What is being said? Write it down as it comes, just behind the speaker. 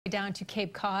down to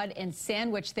Cape Cod and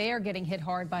Sandwich. They are getting hit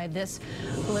hard by this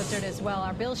blizzard as well.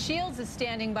 Our Bill Shields is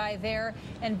standing by there.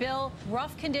 And Bill,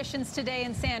 rough conditions today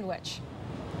in Sandwich.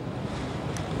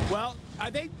 Well, I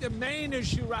think the main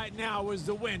issue right now is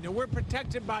the wind, and we're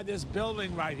protected by this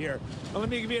building right here. But let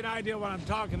me give you an idea of what I'm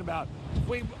talking about. If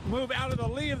we move out of the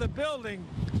lee of the building,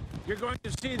 you're going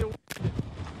to see the wind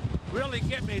really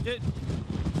get me.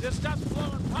 This stuff's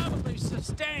blowing probably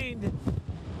sustained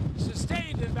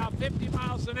at about 50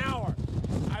 miles an hour.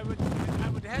 I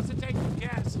would hesitate to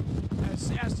guess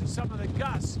as to some of the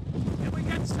gusts. And we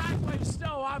got sideways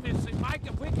snow, obviously. Mike,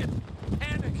 if we can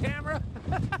pan the camera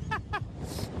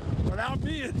without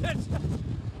me in it,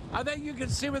 I think you can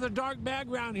see with a dark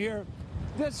background here,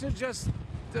 this is just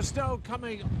the snow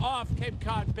coming off Cape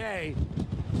Cod Bay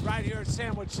right here at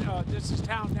Sandwich. This is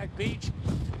Town Neck Beach.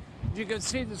 You can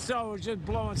see the snow is just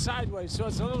blowing sideways, so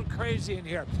it's a little crazy in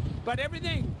here. But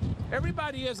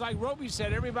everybody is, like Roby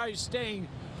said, everybody's staying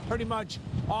pretty much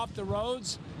off the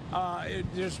roads.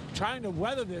 Just trying to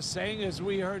weather this thing, as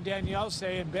we heard Danielle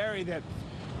say and Barry, that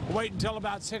wait until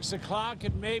about 6 o'clock,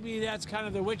 and maybe that's kind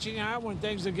of the witching hour when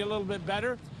things will get a little bit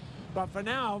better. But for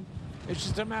now, it's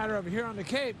just a matter of here on the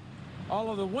Cape, all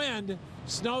of the wind,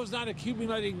 snow's not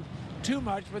accumulating too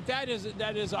much, but that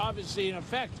is obviously an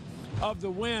effect of the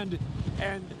wind,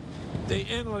 and the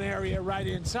inland area right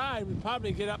inside would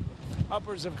probably get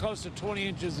upwards of close to 20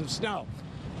 inches of snow.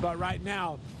 But right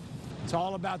now, it's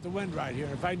all about the wind right here.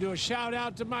 If I do a shout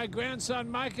out to my grandson,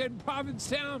 Micah, in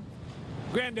Provincetown,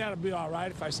 Granddad will be all right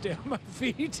if I stay on my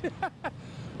feet.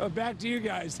 Back to you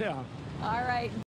guys now. All right.